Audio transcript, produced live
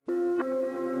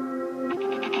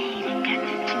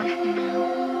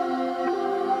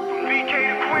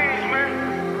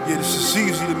Yeah, this is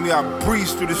easy to me, I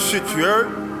breeze through this shit, you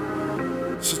heard?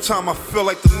 Sometimes I feel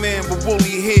like the man with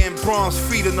woolly hair and bronze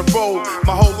feet in the road.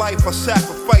 My whole life I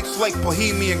sacrificed like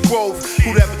Bohemian Grove.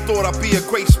 Who'd ever thought I'd be a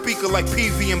great speaker like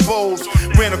PV and Bowles?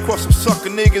 Ran across some sucker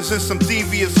niggas and some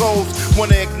devious hoes.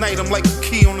 Wanna ignite them like a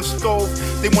key on the stove.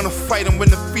 They wanna fight them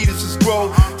when the fetuses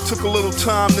grow. Took a little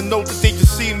time to know that they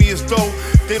just see me as though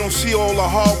they don't see all the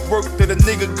hard work that a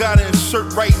nigga gotta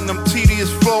insert right in them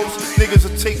tedious flows. Niggas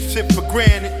will take shit for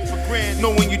granted.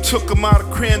 Knowing you took them out of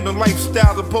Crandon,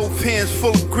 lifestyle to both hands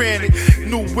full of granite.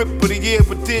 New whip of the year,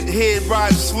 but did head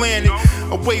riders landed.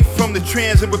 Away from the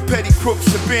transit with petty crooks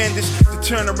and bandits. To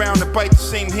turn around and bite the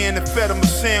same hand that fed them a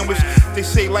sandwich. They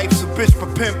say life's a bitch,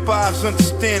 but pimp eyes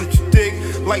understand it, you dig?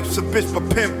 Life's a bitch, but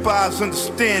pimp eyes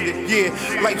understand it,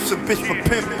 yeah. Life's a bitch, but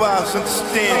pimp eyes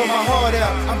understand it. Throw my heart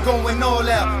out, I'm going all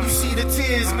out. You see the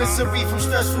tears, misery from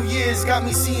stressful years got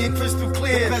me seeing crystal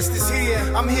clear. The best is here,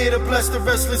 I'm here to bless the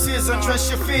restless ears. Undress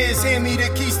your fears, hand me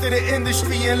the keys to the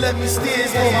industry and let me steer.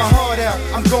 Throw my heart out,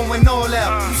 I'm going all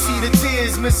out. You see the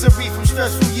tears, misery from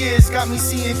stressful years got me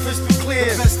seeing crystal clear.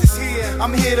 The best is here,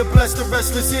 I'm here to bless the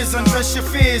restless ears. Undress your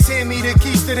fears, hand me the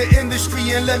keys to the industry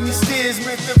and let me steer. It's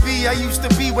meant to be, I used to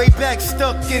be way back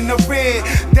stuck in the red.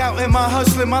 Doubting my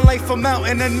hustling, my life a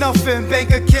mountain of nothing.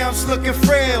 Bank accounts looking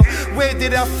frail, where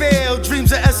did I fail?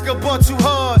 Dreams of Escobar too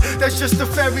hard, that's just a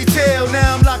fairy tale.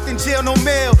 Now I'm locked in jail, no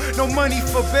mail, no money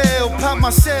for bail. Pop my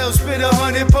cell, spit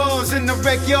 100 bars in the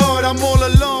rec yard, I'm all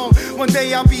alone. One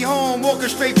day I'll be home, walk a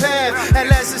straight path. At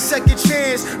last a second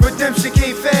chance, redemption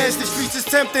came fast. The streets is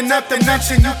tempting, not to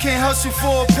mention you can't hustle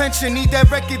for a pension. Need that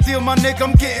record deal, my nigga,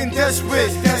 I'm getting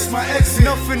desperate. That's my exit,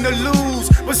 nothing to lose,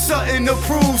 but something to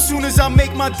prove. Soon as I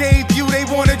make my debut, they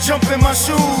wanna jump in my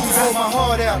shoes. Throw my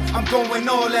heart out, I'm going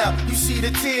all out. You see the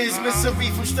tears, misery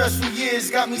from stressful years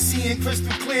got me seeing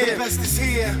crystal clear. The best is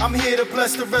here, I'm here to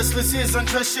bless the restless ears.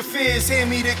 Undress your fears,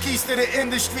 hand me the keys to the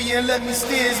industry and let me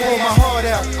steer. Throw my heart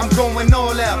out, I'm going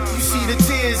all out. You see the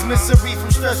tears, misery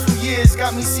from stressful years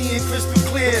got me seeing crystal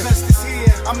clear. The best is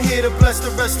here, I'm here to bless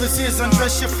the restless ears.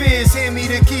 Undress your fears, hand me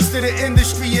the keys to the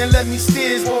industry and let me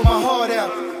steer. Throw my heart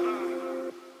out.